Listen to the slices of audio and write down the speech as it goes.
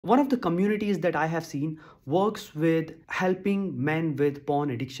One of the communities that I have seen works with helping men with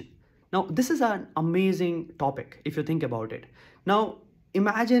porn addiction. Now this is an amazing topic if you think about it. Now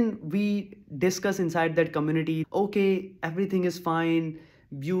imagine we discuss inside that community, okay, everything is fine,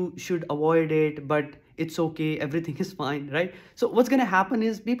 you should avoid it, but it's okay, everything is fine, right? So what's going to happen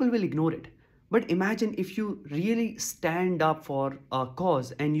is people will ignore it. But imagine if you really stand up for a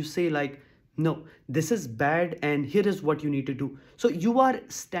cause and you say like, no, this is bad and here is what you need to do. So you are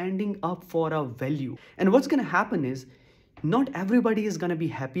standing up for a value. And what's going to happen is not everybody is going to be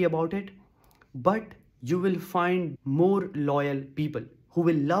happy about it, but you will find more loyal people who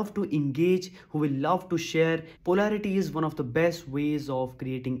will love to engage, who will love to share. Polarity is one of the best ways of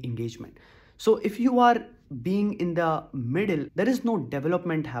creating engagement. So if you are being in the middle, there is no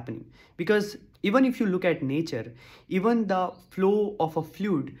development happening, because even if you look at nature, even the flow of a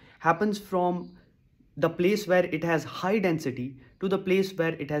fluid happens from the place where it has high density to the place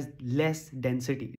where it has less density.